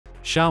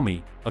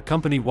Xiaomi, a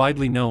company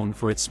widely known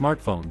for its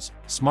smartphones,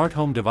 smart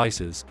home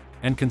devices,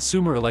 and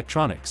consumer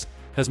electronics,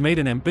 has made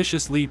an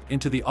ambitious leap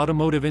into the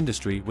automotive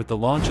industry with the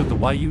launch of the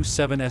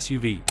YU7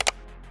 SUV.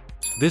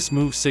 This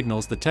move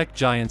signals the tech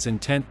giant's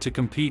intent to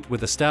compete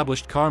with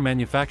established car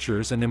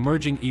manufacturers and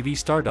emerging EV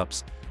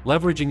startups,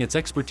 leveraging its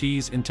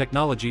expertise in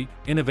technology,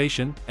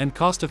 innovation, and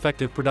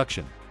cost-effective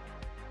production.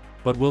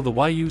 But will the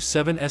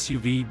YU7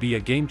 SUV be a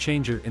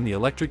game-changer in the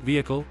electric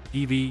vehicle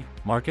 (EV)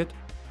 market?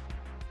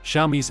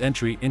 Xiaomi's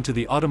entry into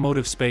the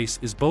automotive space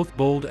is both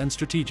bold and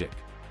strategic.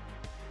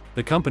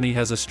 The company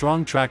has a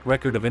strong track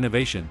record of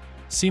innovation,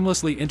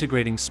 seamlessly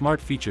integrating smart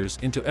features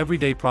into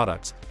everyday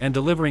products and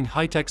delivering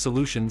high-tech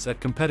solutions at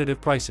competitive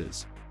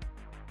prices.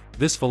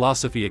 This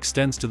philosophy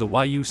extends to the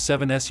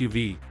YU7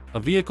 SUV, a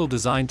vehicle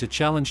designed to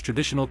challenge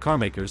traditional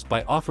carmakers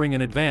by offering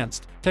an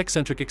advanced,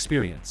 tech-centric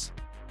experience.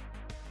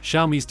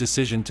 Xiaomi's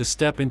decision to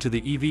step into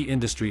the EV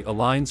industry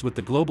aligns with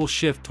the global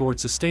shift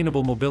towards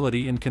sustainable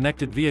mobility in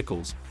connected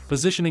vehicles,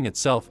 positioning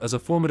itself as a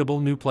formidable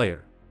new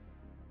player.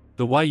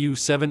 The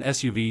YU7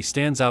 SUV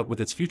stands out with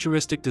its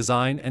futuristic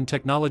design and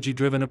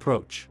technology-driven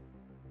approach.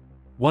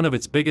 One of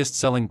its biggest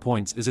selling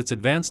points is its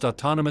advanced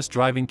autonomous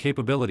driving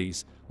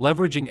capabilities,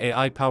 leveraging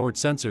AI-powered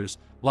sensors,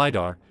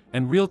 LiDAR,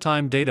 and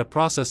real-time data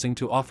processing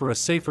to offer a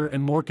safer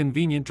and more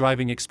convenient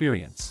driving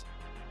experience.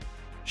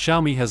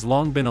 Xiaomi has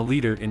long been a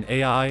leader in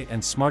AI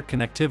and smart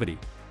connectivity,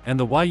 and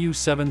the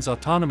YU7's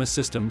autonomous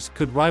systems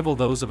could rival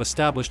those of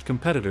established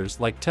competitors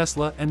like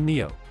Tesla and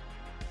NIO.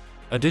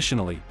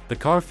 Additionally, the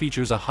car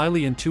features a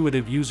highly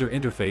intuitive user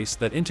interface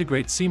that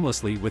integrates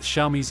seamlessly with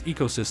Xiaomi's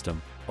ecosystem,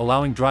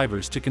 allowing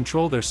drivers to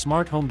control their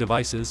smart home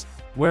devices,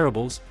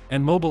 wearables,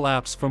 and mobile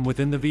apps from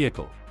within the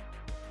vehicle.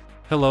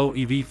 Hello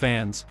EV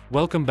fans,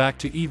 welcome back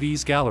to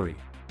EV's Gallery.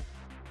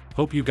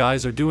 Hope you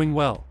guys are doing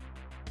well.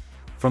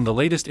 From the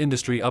latest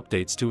industry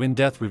updates to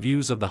in-depth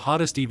reviews of the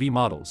hottest EV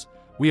models,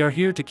 we are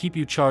here to keep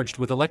you charged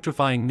with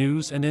electrifying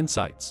news and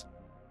insights.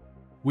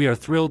 We are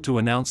thrilled to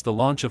announce the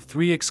launch of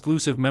 3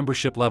 exclusive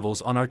membership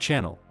levels on our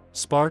channel: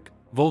 Spark,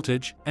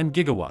 Voltage, and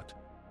Gigawatt.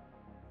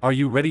 Are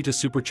you ready to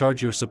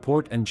supercharge your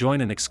support and join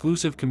an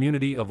exclusive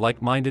community of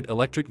like-minded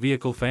electric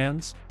vehicle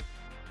fans?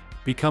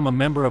 Become a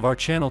member of our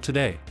channel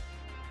today.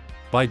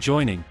 By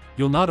joining,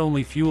 you'll not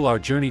only fuel our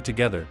journey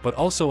together but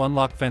also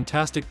unlock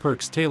fantastic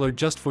perks tailored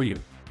just for you.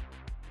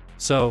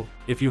 So,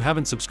 if you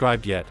haven't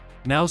subscribed yet,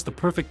 now's the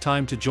perfect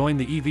time to join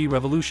the EV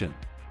revolution.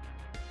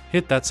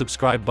 Hit that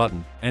subscribe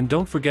button, and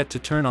don't forget to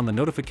turn on the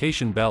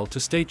notification bell to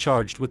stay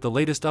charged with the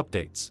latest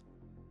updates.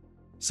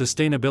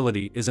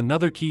 Sustainability is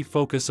another key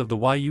focus of the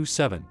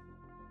YU7.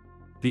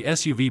 The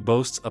SUV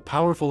boasts a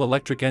powerful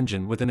electric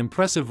engine with an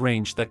impressive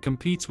range that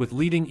competes with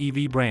leading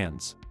EV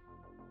brands.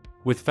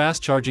 With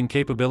fast charging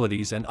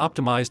capabilities and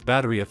optimized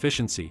battery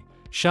efficiency,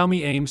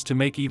 Xiaomi aims to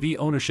make EV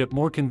ownership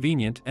more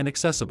convenient and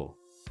accessible.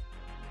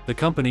 The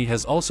company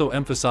has also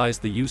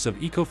emphasized the use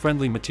of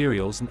eco-friendly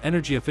materials and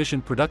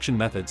energy-efficient production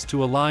methods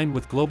to align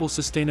with global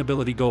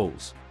sustainability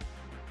goals.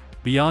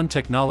 Beyond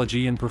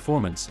technology and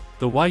performance,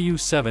 the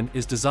YU7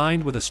 is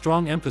designed with a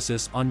strong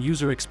emphasis on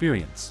user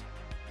experience.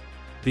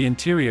 The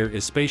interior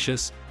is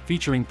spacious,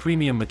 featuring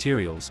premium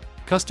materials,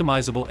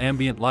 customizable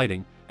ambient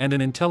lighting, and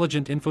an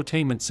intelligent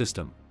infotainment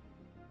system.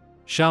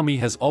 Xiaomi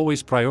has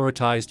always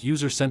prioritized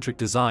user-centric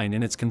design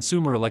in its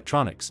consumer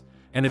electronics,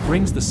 and it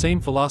brings the same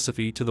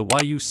philosophy to the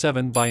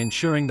YU7 by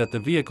ensuring that the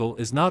vehicle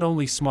is not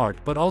only smart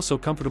but also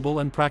comfortable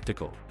and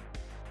practical.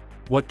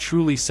 What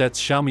truly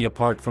sets Xiaomi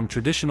apart from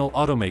traditional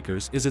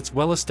automakers is its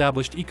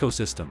well-established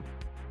ecosystem.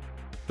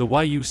 The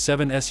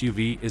YU7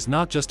 SUV is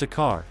not just a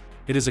car,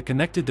 it is a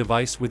connected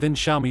device within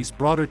Xiaomi's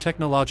broader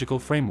technological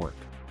framework.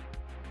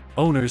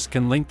 Owners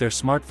can link their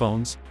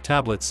smartphones,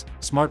 tablets,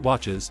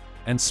 smartwatches,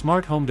 and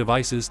smart home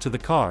devices to the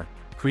car,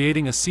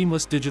 creating a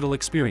seamless digital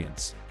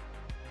experience.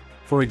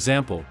 For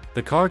example,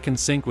 the car can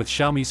sync with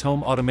Xiaomi's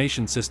home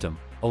automation system,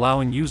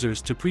 allowing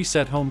users to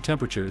preset home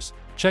temperatures,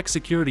 check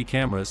security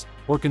cameras,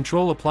 or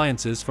control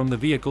appliances from the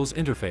vehicle's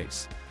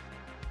interface.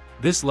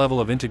 This level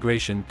of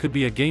integration could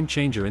be a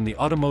game-changer in the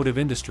automotive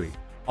industry,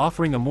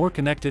 offering a more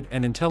connected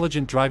and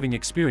intelligent driving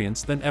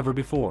experience than ever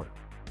before.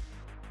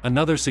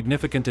 Another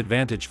significant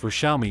advantage for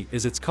Xiaomi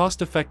is its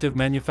cost-effective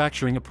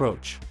manufacturing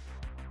approach.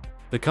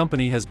 The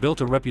company has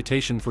built a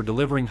reputation for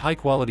delivering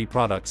high-quality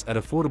products at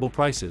affordable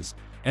prices,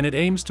 and it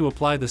aims to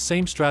apply the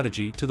same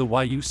strategy to the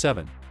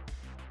YU7.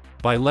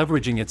 By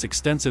leveraging its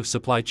extensive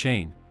supply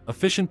chain,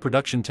 efficient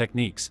production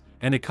techniques,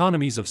 and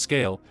economies of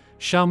scale,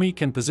 Xiaomi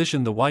can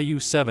position the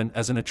YU7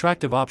 as an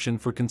attractive option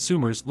for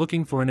consumers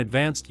looking for an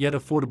advanced yet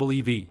affordable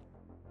EV.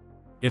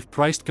 If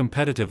priced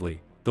competitively,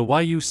 the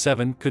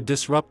YU7 could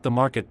disrupt the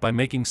market by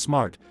making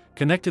smart,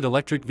 connected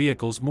electric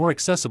vehicles more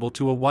accessible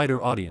to a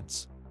wider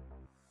audience.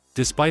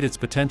 Despite its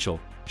potential,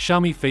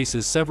 Xiaomi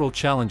faces several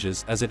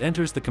challenges as it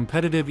enters the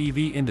competitive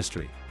EV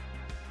industry.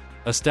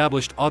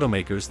 Established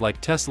automakers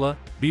like Tesla,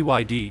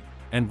 BYD,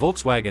 and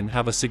Volkswagen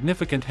have a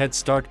significant head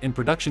start in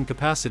production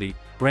capacity,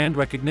 brand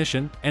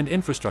recognition, and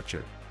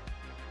infrastructure.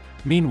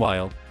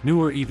 Meanwhile,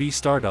 newer EV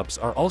startups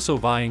are also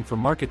vying for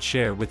market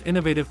share with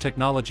innovative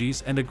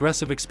technologies and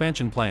aggressive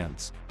expansion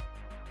plans.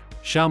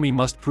 Xiaomi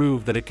must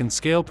prove that it can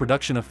scale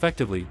production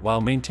effectively while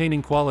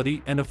maintaining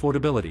quality and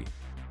affordability.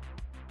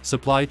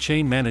 Supply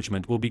chain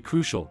management will be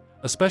crucial,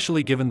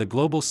 especially given the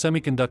global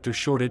semiconductor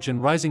shortage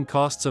and rising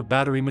costs of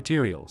battery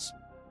materials.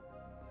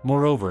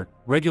 Moreover,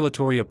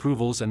 regulatory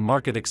approvals and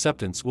market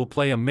acceptance will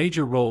play a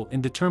major role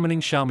in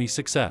determining Xiaomi's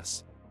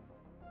success.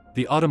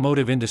 The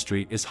automotive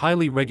industry is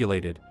highly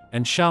regulated,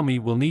 and Xiaomi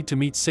will need to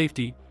meet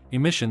safety,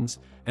 emissions,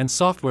 and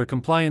software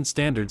compliance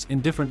standards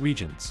in different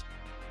regions.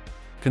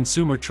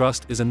 Consumer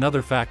trust is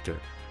another factor.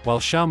 While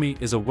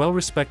Xiaomi is a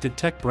well-respected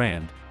tech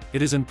brand,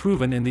 it is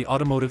unproven in the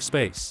automotive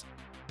space.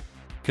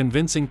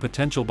 Convincing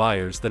potential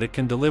buyers that it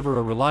can deliver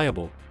a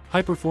reliable,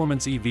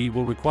 high-performance EV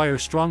will require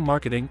strong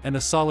marketing and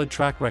a solid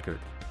track record.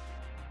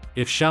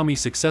 If Xiaomi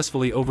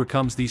successfully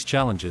overcomes these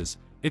challenges,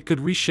 it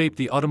could reshape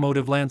the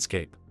automotive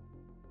landscape.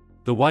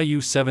 The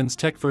YU7's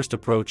tech-first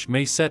approach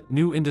may set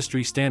new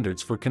industry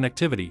standards for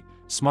connectivity,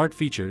 smart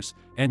features,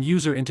 and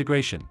user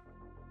integration.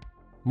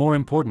 More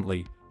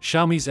importantly,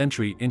 Xiaomi's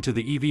entry into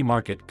the EV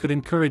market could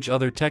encourage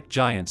other tech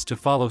giants to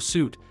follow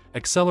suit,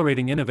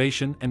 accelerating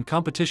innovation and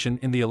competition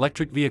in the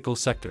electric vehicle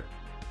sector.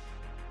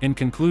 In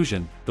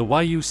conclusion, the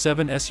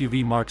YU7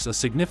 SUV marks a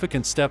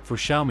significant step for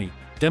Xiaomi,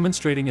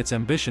 demonstrating its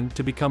ambition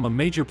to become a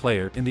major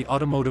player in the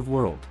automotive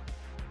world.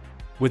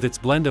 With its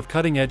blend of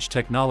cutting-edge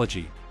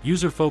technology,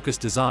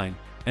 user-focused design,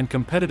 and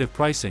competitive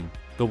pricing,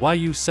 the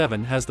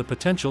YU7 has the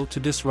potential to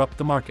disrupt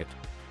the market.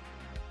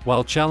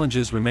 While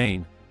challenges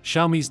remain,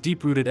 Xiaomi's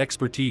deep-rooted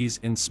expertise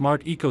in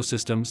smart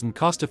ecosystems and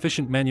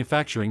cost-efficient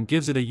manufacturing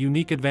gives it a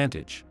unique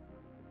advantage.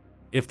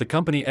 If the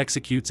company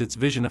executes its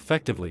vision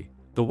effectively,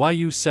 the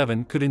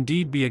YU7 could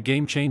indeed be a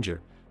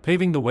game-changer,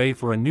 paving the way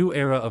for a new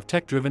era of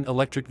tech-driven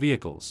electric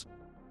vehicles.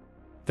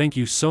 Thank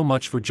you so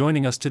much for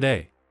joining us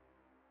today.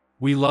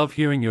 We love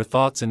hearing your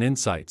thoughts and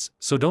insights,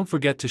 so don't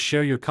forget to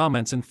share your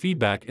comments and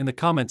feedback in the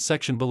comments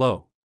section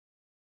below.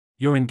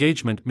 Your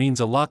engagement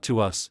means a lot to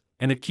us,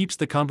 and it keeps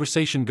the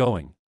conversation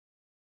going.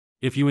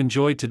 If you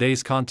enjoyed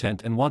today's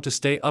content and want to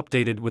stay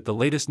updated with the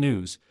latest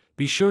news,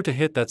 be sure to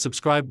hit that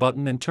subscribe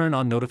button and turn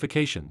on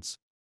notifications.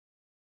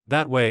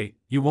 That way,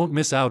 you won't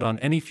miss out on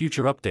any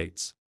future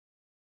updates.